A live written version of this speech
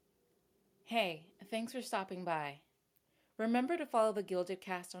Hey, thanks for stopping by. Remember to follow the Gilded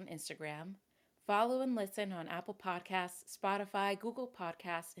Cast on Instagram, follow and listen on Apple Podcasts, Spotify, Google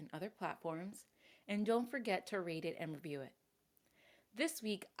Podcasts, and other platforms, and don't forget to rate it and review it. This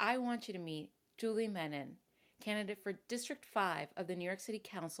week, I want you to meet Julie Menin, candidate for District 5 of the New York City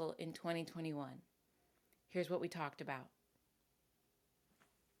Council in 2021. Here's what we talked about.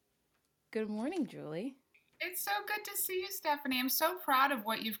 Good morning, Julie. It's so good to see you, Stephanie. I'm so proud of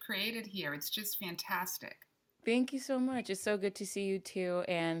what you've created here. It's just fantastic. Thank you so much. It's so good to see you too.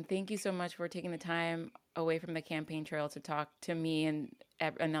 And thank you so much for taking the time away from the campaign trail to talk to me and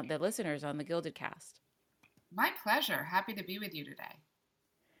the listeners on the Gilded Cast. My pleasure. Happy to be with you today.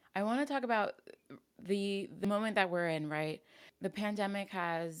 I want to talk about the moment that we're in, right? The pandemic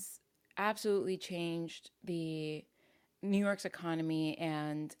has absolutely changed the New York's economy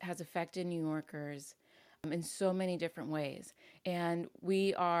and has affected New Yorkers in so many different ways. And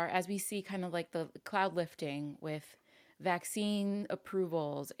we are, as we see kind of like the cloud lifting with vaccine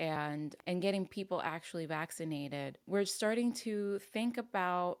approvals and getting people actually vaccinated, we're starting to think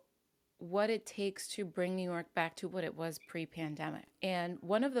about what it takes to bring New York back to what it was pre-pandemic. And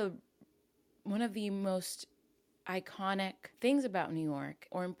one of the most iconic things about New York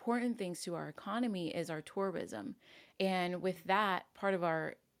or important things to our economy is our tourism. And with that, part of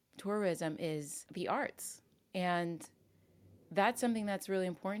our tourism is the arts. And that's something that's really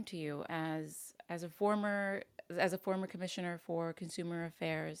important to you as a former commissioner for consumer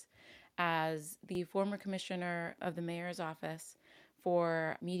affairs, as the former commissioner of the mayor's office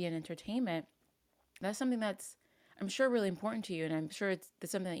for media and entertainment. That's something that's, I'm sure, really important to you, and I'm sure it's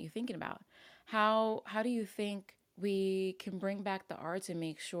something that you're thinking about. How do you think we can bring back the arts and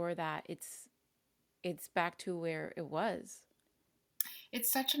make sure that it's back to where it was? It's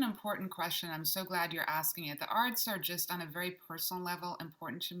such an important question. I'm so glad you're asking it. The arts are just on a very personal level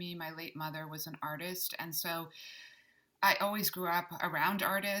important to me. My late mother was an artist, and so I always grew up around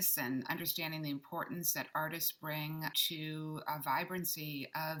artists and understanding the importance that artists bring to a vibrancy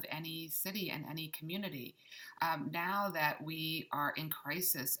of any city and any community. Now that we are in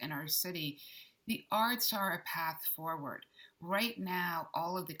crisis in our city, the arts are a path forward. Right now,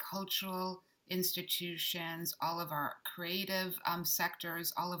 all of the cultural institutions, all of our creative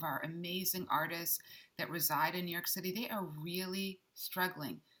sectors, all of our amazing artists that reside in New York City, they are really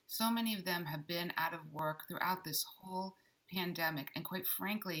struggling. So many of them have been out of work throughout this whole pandemic, and quite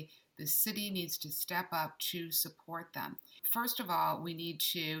frankly, the city needs to step up to support them. First of all, we need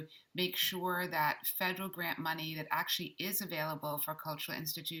to make sure that federal grant money that actually is available for cultural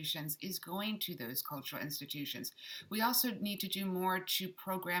institutions is going to those cultural institutions. We also need to do more to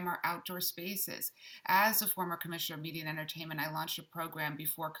program our outdoor spaces. As a former commissioner of media and entertainment, I launched a program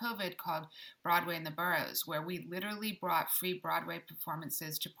before COVID called Broadway in the Boroughs, where we literally brought free Broadway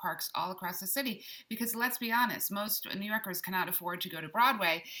performances to parks all across the city. Because let's be honest, most New Yorkers cannot afford to go to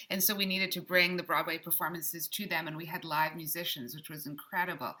Broadway, and so we needed to bring the Broadway performances to them, and we had live musicians, which was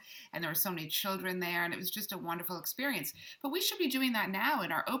incredible. And there were so many children there, and it was just a wonderful experience. But we should be doing that now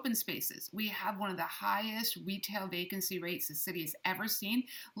in our open spaces. We have one of the highest retail vacancy rates the city has ever seen.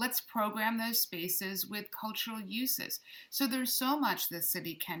 Let's program those spaces with cultural uses. So there's so much the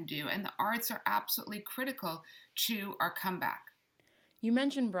city can do, and the arts are absolutely critical to our comeback. You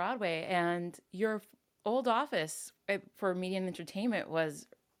mentioned Broadway, and your old office for media and entertainment was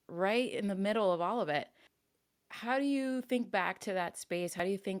right in the middle of all of it. How do you think back to that space? How do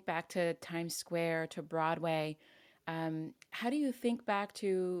you think back to Times Square, to Broadway? How do you think back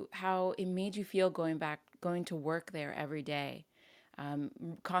to how it made you feel going to work there every day,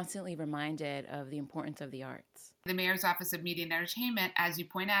 constantly reminded of the importance of the arts? The Mayor's Office of Media and Entertainment, as you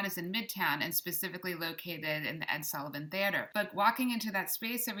point out, is in Midtown and specifically located in the Ed Sullivan Theater. But walking into that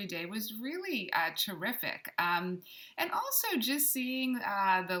space every day was really terrific. And also just seeing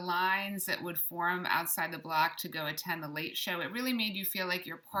the lines that would form outside the block to go attend the late show, it really made you feel like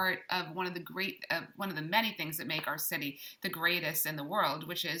you're part of one of the many things that make our city the greatest in the world,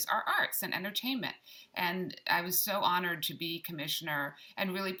 which is our arts and entertainment. And I was so honored to be commissioner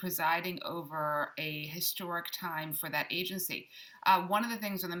and really presiding over a historic time for that agency. One of the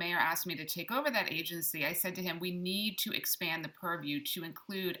things when the mayor asked me to take over that agency, I said to him, we need to expand the purview to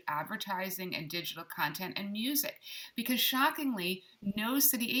include advertising and digital content and music. Because shockingly, no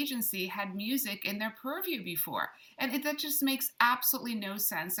city agency had music in their purview before. And that just makes absolutely no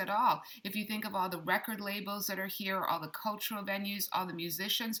sense at all. If you think of all the record labels that are here, all the cultural venues, all the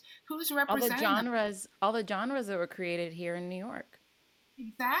musicians, who's All the representing them? genres, all the genres that were created here in New York.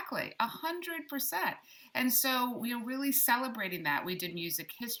 Exactly, 100%. And so we're really celebrating that. We did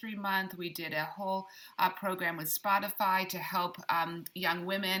Music History Month. We did a whole program with Spotify to help young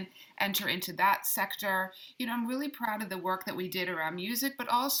women enter into that sector. I'm really proud of the work that we did around music, but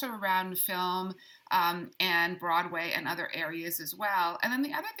also around film and Broadway and other areas as well. And then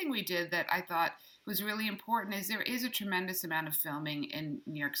the other thing we did that I thought was really important is there is a tremendous amount of filming in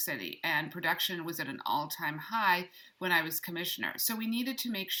New York City, and production was at an all-time high when I was commissioner. So we needed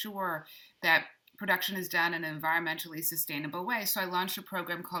to make sure that production is done in an environmentally sustainable way. So I launched a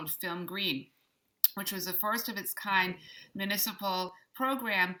program called Film Green, which was the first of its kind municipal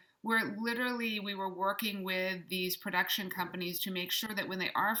program where literally we were working with these production companies to make sure that when they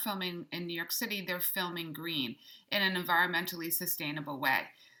are filming in New York City, they're filming green in an environmentally sustainable way.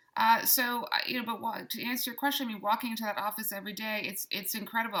 But to answer your question, I mean, walking into that office every day, it's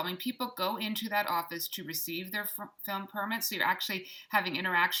incredible. I mean, people go into that office to receive their film permits, so you're actually having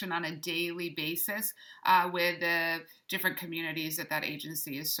interaction on a daily basis with the different communities that that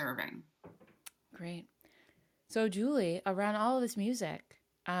agency is serving. Great. So, Julie, around all of this music,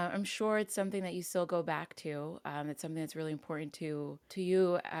 I'm sure it's something that you still go back to. It's something that's really important to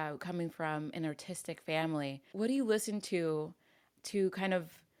you, coming from an artistic family. What do you listen to kind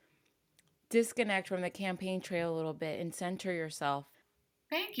of disconnect from the campaign trail a little bit and center yourself?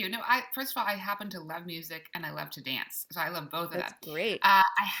 Thank you. No, I first of all, I happen to love music and I love to dance, so I love both of them. That's great. I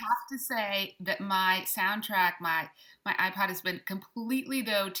have to say that my soundtrack, my iPod has been completely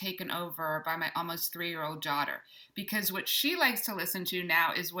though taken over by my almost 3-year-old daughter because what she likes to listen to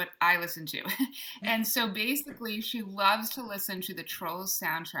now is what I listen to, and so basically she loves to listen to the Trolls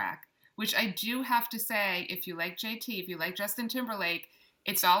soundtrack, which I do have to say, if you like JT, if you like Justin Timberlake.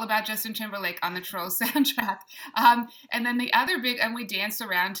 It's all about Justin Timberlake on the Trolls soundtrack. And then the other big, and we danced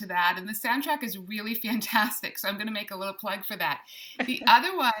around to that, and the soundtrack is really fantastic. So I'm going to make a little plug for that. The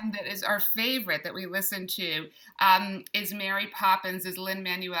other one that is our favorite that we listen to is Mary Poppins, is Lin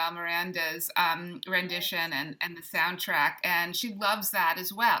Manuel Miranda's rendition and the soundtrack, and she loves that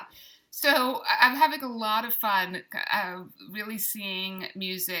as well. So I'm having a lot of fun really seeing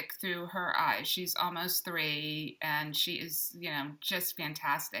music through her eyes. She's almost 3 and she is, just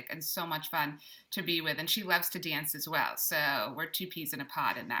fantastic and so much fun to be with. And she loves to dance as well. So we're two peas in a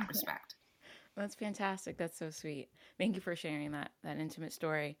pod in that respect. That's fantastic. That's so sweet. Thank you for sharing that intimate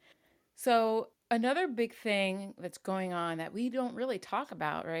story. So, another big thing that's going on that we don't really talk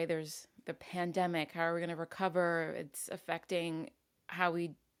about, right? There's the pandemic. How are we going to recover? It's affecting how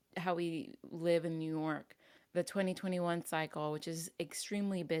we live in New York. The 2021 cycle, which is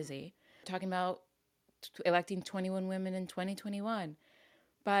extremely busy. Talking about electing 21 women in 2021.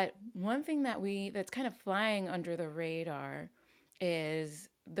 But one thing that's kind of flying under the radar is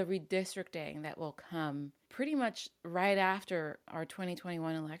the redistricting that will come pretty much right after our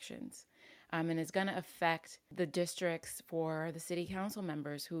 2021 elections. And it's going to affect the districts for the city council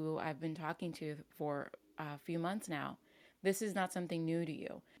members who I've been talking to for a few months now. This is not something new to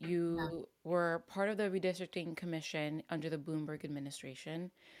you. Yeah. You were part of the redistricting commission under the Bloomberg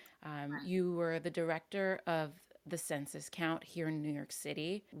administration. You were the director of the census count here in New York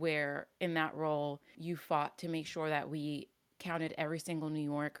City, where in that role, you fought to make sure that we counted every single New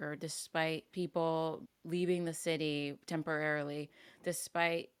Yorker, despite people leaving the city temporarily,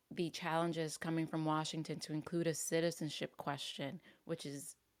 despite the challenges coming from Washington to include a citizenship question, which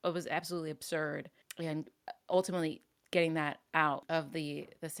is it was absolutely absurd, and ultimately getting that out of the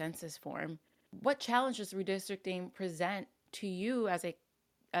census form. What challenges redistricting present to you as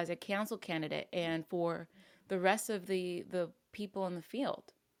a council candidate and for the rest of the people in the field?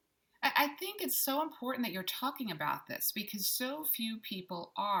 I think it's so important that you're talking about this because so few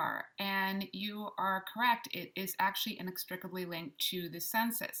people are. And you are correct, it is actually inextricably linked to the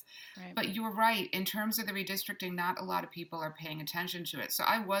census. Right. But you're right, in terms of the redistricting, not a lot of people are paying attention to it. So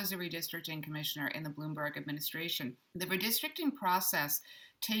I was a redistricting commissioner in the Bloomberg administration. The redistricting process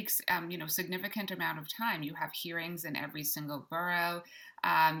takes significant amount of time. You have hearings in every single borough.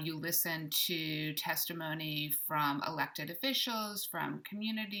 You listen to testimony from elected officials, from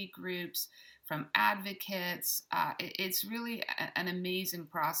community groups, from advocates. It's really an amazing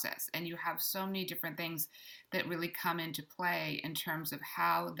process, and you have so many different things that really come into play in terms of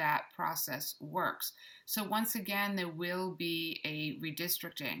how that process works. So once again, there will be a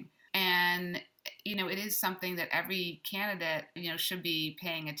redistricting, and it is something that every candidate should be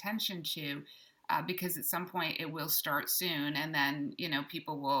paying attention to because at some point it will start soon, and then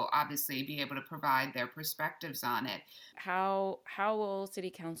people will obviously be able to provide their perspectives on it. How will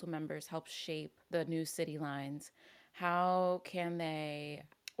city council members help shape the new city lines? How can they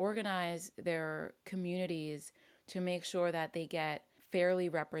organize their communities to make sure that they get fairly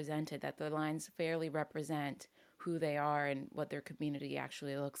represented, that the lines fairly represent who they are and what their community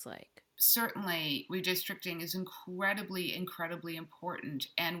actually looks like. Certainly, redistricting is incredibly, incredibly important.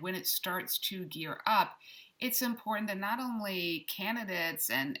 And when it starts to gear up, it's important that not only candidates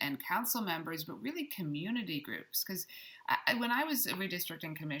and council members, but really community groups. Because when I was a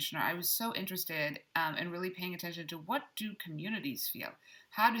redistricting commissioner, I was so interested in really paying attention to what do communities feel?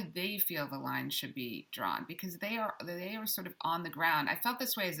 How do they feel the line should be drawn? Because they are sort of on the ground. I felt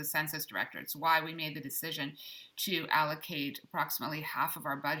this way as a census director. It's why we made the decision to allocate approximately half of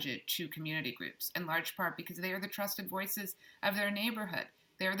our budget to community groups, in large part because they are the trusted voices of their neighborhood.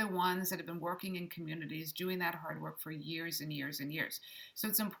 They're the ones that have been working in communities, doing that hard work for years and years and years. So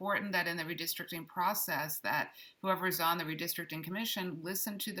it's important that in the redistricting process, that whoever is on the redistricting commission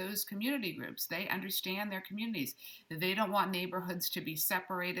listen to those community groups. They understand their communities. They don't want neighborhoods to be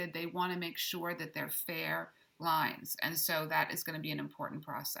separated. They want to make sure that they're fair lines. And so that is going to be an important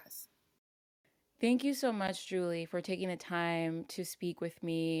process. Thank you so much, Julie, for taking the time to speak with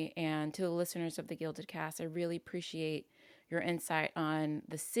me and to the listeners of the Gilded Cast. I really appreciate your insight on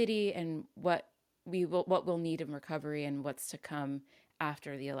the city and what we'll need in recovery and what's to come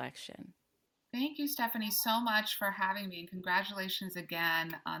after the election. Thank you, Stephanie, so much for having me. And congratulations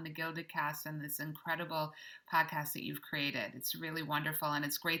again on the Gilded Cast and this incredible podcast that you've created. It's really wonderful. And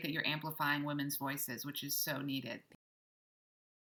it's great that you're amplifying women's voices, which is so needed.